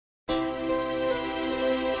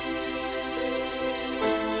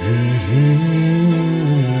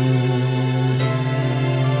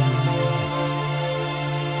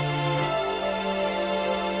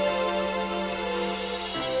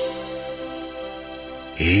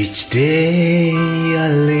Each day I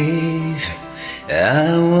live,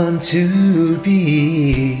 I want to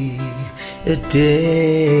be a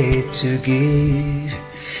day to give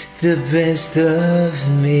the best of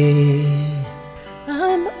me.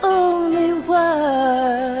 I'm only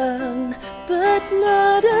one, but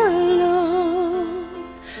not alone.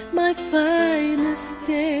 My finest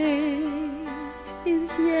day is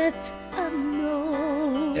yet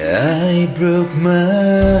unknown. I broke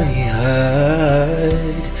my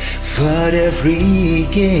heart, fought every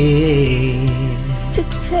game to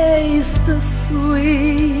taste the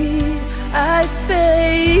sweet, I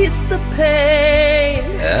face the pain.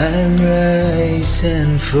 I rise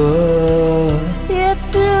and fall, yet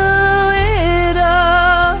through it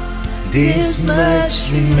all, this much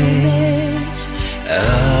remains.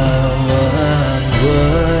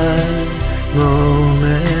 One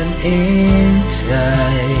moment in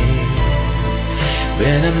time,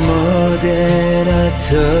 when I'm more than I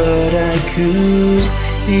thought I could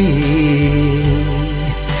be,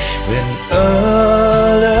 when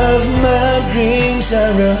all of my dreams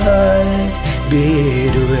are a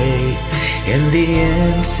heartbeat away, and the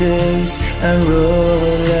answers are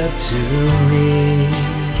all up to me.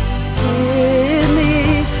 Give me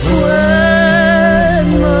one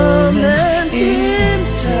moment in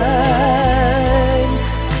time,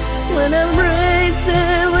 when I'm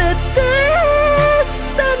racing with destiny.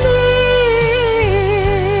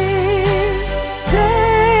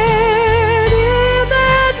 Then in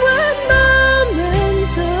that one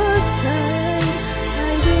moment of time,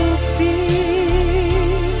 I will feel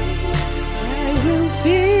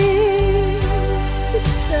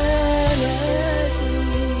eternity.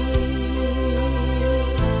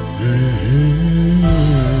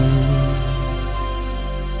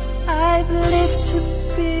 I've lived to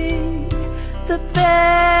be the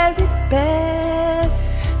very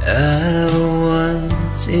best. I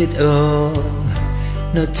want it all,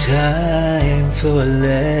 no time for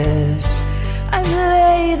less. I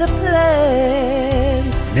lay the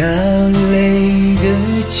plans, Now lay the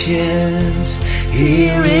chance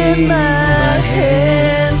here in my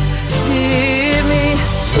hand. Give me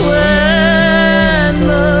one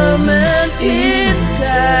moment in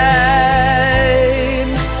time,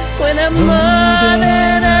 when I'm more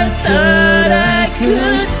than I thought I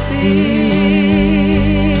could be,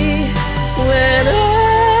 when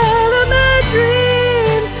all of my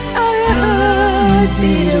dreams are a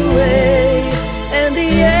heartbeat away, and the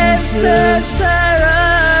answers are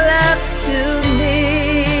all up to me.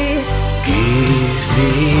 Give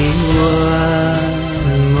me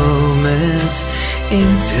one moment in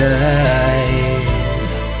time,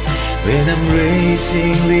 when I'm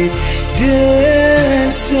racing with destiny.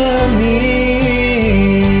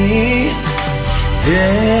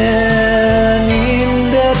 Then in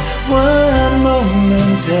that one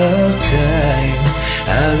moment of time,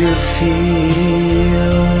 I will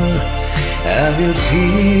feel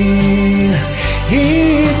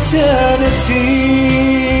eternity.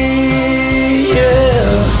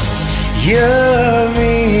 Yeah, you're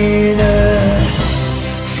enough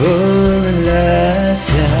for a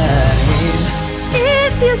lifetime.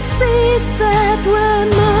 If you seize that one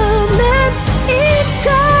moment in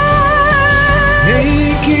time,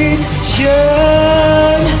 Make it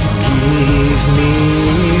shine. Give me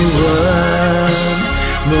one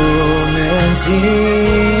moment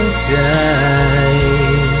in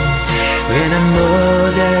time, when I'm more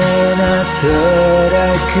than I thought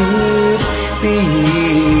I could be.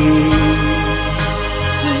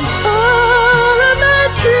 all of my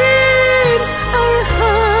dreams are a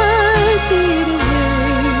heartbeat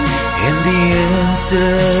away, And the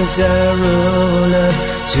answers are all up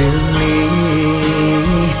to me.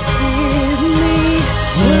 give me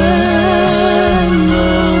One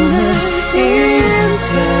moment in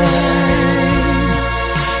time,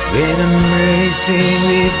 when I'm racing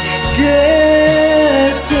with destiny.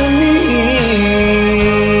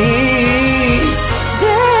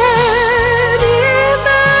 Then in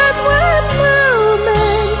that one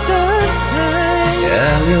moment of time,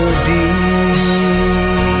 I will be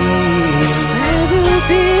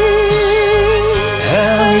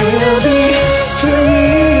free.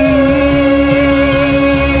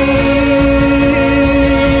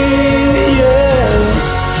 Yeah,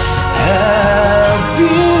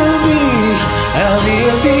 I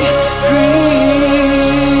will be free.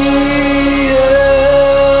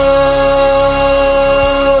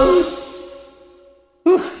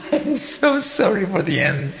 Oh. I'm so sorry for the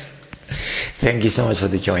end. Thank you so much for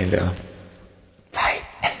the join though. Bye.